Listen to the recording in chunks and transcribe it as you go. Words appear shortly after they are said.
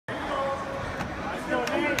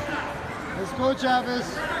Go, Chavez.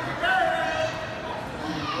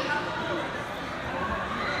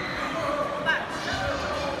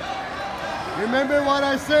 Remember what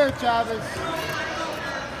I said, Chavez.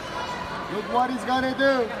 Look what he's gonna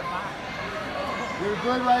do. You're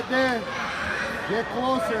good right there. Get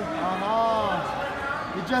closer.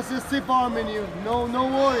 He just is stiff arming you. No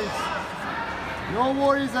worries. No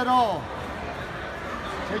worries at all.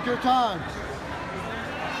 Take your time.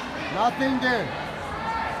 Nothing there.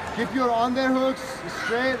 Keep your underhooks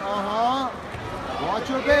straight. Watch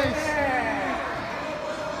your base.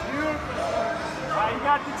 You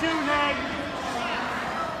got the two, Nick.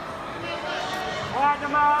 Flatten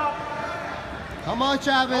them out. Come on,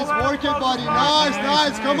 Chavez. Work it, buddy.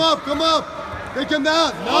 Nice. Come up. Take him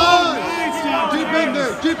down. Nice. Keep him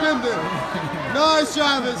there. Keep him there. Nice,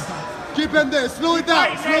 Chavez. Keep him there. Slow it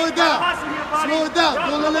down. Slow it down. Slow it down.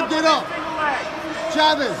 Don't let him get up.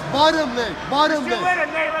 Chavez, bottom leg. Bottom leg.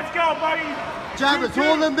 Let's go, buddy. Chavez,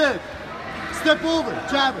 hold him there. Step over,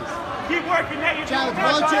 Chavez. Keep working, Nate. Chavez,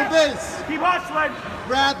 watch your base. Keep hustling.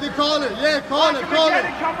 Grab the collar. Yeah, collar.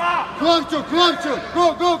 Come up. Clunk choke.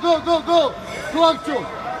 Go. Clunk choke.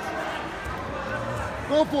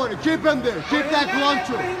 Go for it. Keep him there. Keep that clunk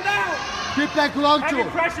choke. Keep that clunk choke.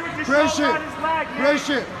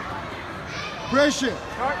 Pressure.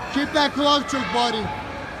 Keep that clunk choke, buddy.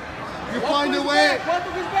 You find a way.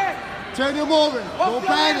 Turn him over. Don't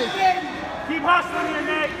panic. Keep hustling here,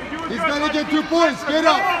 Nate. He's gonna get 2 points. Get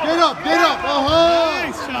up.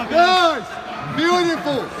 Nice.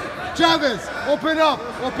 Beautiful. Chavez, open up.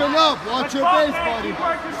 Watch your base, buddy.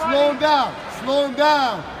 Slow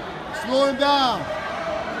him down.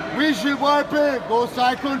 Windshield wiper. Go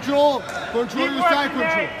side control. Control your side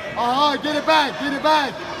control. Get it back.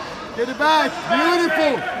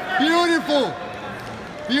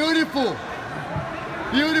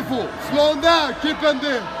 Beautiful. Slow him down. Keep him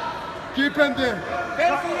there.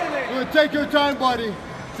 Good. Take your time, buddy.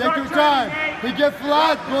 Take your time. He get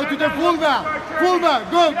flat. Go to the full mount. Go.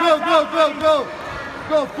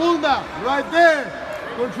 Full mount. Right there.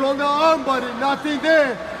 Control the arm, buddy. Nothing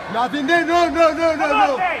there. No.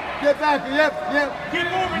 Get back. Yep. Keep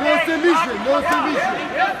moving, No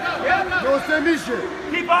submission.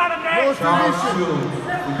 Keep on him, Nate. No Charles submission.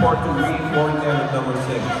 Schultz, report to ring 47, number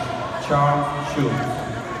 6. Charles Schultz.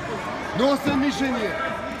 No submission yet.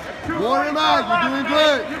 Warm him out. You're doing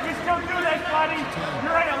good. You can still do this, buddy.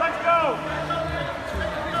 You're ready. Let's go.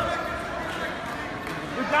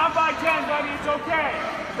 You're down by 10, buddy. It's okay.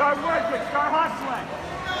 Start working. Start hustling.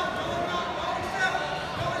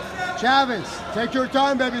 Chavez, take your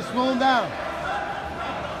time, baby. Slow him down.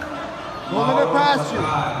 Don't let it pass you.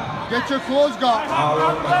 Get your clothes guard.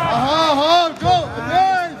 Go.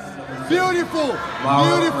 Nice. Beautiful.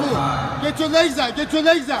 Get your legs out.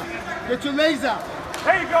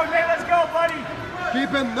 There you go, Nate. Let's go, buddy. Keep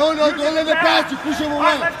him. No. Don't let it pass you. Push him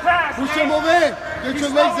away. Push him away. Get your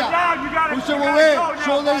legs out. Push him away.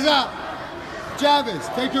 Shoulders out. Chavez,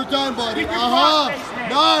 take your time, buddy.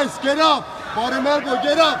 Nice. Get up. Bottom elbow.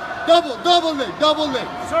 Get up. Double leg. Double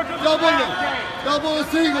or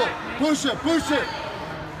single. Push it.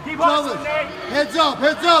 Keep Chavez, hustling, Nate. heads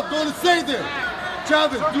up. Don't stay there.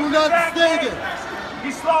 Chavez, do not stay there.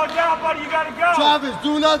 He's slowing down, buddy. You gotta go. Chavez,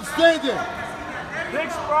 do not stay there. Big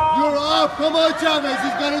sprawl. You're up. Come on, Chavez.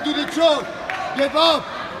 He's gonna do the choke. Get up.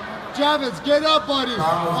 Chavez, get up, buddy.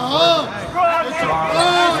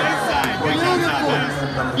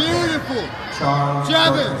 Beautiful.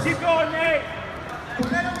 Chavez. Keep going, Nate.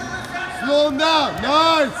 Slow him down.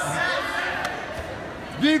 Nice.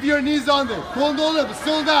 Leave your knees on there. Hold on.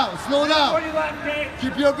 Slow down. Left, Nate.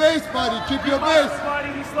 Keep your base, buddy. Keep your base.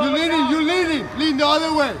 You're leaning. Lean the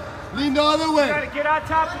other way. You gotta get on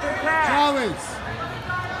top of the pad. Chavez.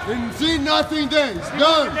 Didn't see nothing there. He's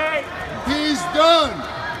done. He's done.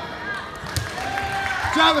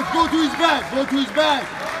 Chavez, go to his back.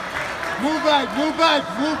 Move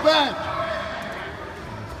back.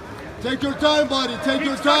 Take your time, buddy. Take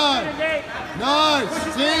your time. Nice.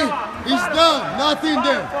 See? He's done. Nothing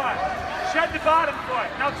there. Shed the bottom foot.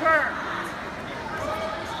 Now turn.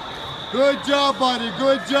 Good job, buddy.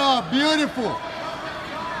 Good job.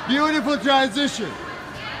 Beautiful transition.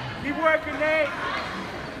 Keep working, Nate.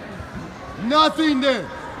 Nothing there.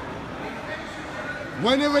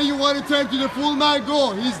 Whenever you want to turn to the full mount,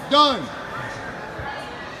 go. He's done.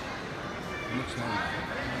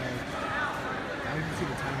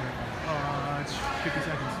 It's 50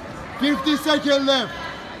 seconds. 50 seconds left.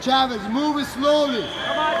 Chavez, move it slowly.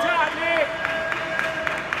 Come on, top, Nick.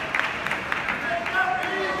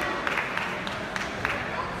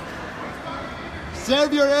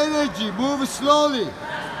 Save your energy. Move it slowly.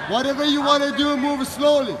 Whatever you want to do, move it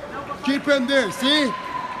slowly. Keep him there. See?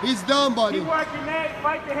 He's done, buddy. Keep working, Nate.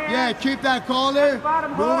 Fight the hands. Yeah, keep that collar.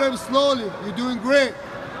 Move him slowly. You're doing great.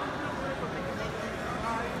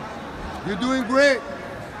 You're doing great.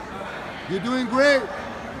 You're doing great.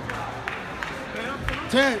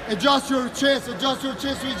 10. Adjust your chest. Adjust your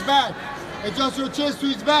chest to his back. Adjust your chest to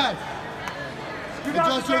his back.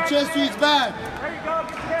 Adjust your chest to his back. There you go.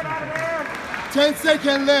 Get your head out of there. 10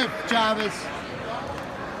 seconds left, Travis.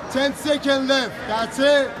 10 seconds left. That's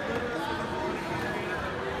it.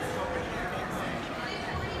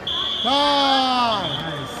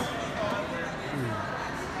 Time.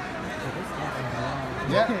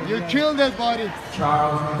 Yeah, you killed it, buddy.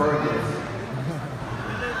 Charles Burgess.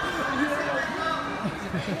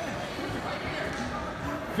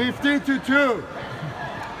 $15 to 2.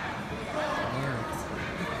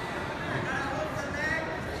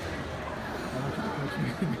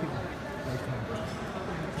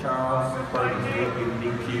 Charles Burgess will be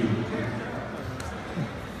DQ.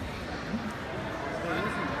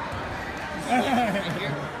 You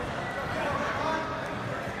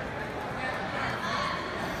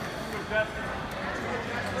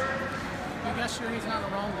guys sure he's not in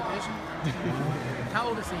the wrong division? How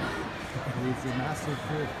old is he? He's a massive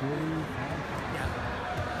kid, 40. Yeah.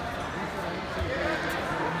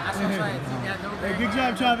 That's what I'm saying. Yeah, no Hey, good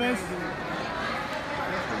job, Chavez.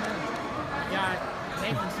 Yeah,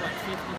 Nathan's like 50.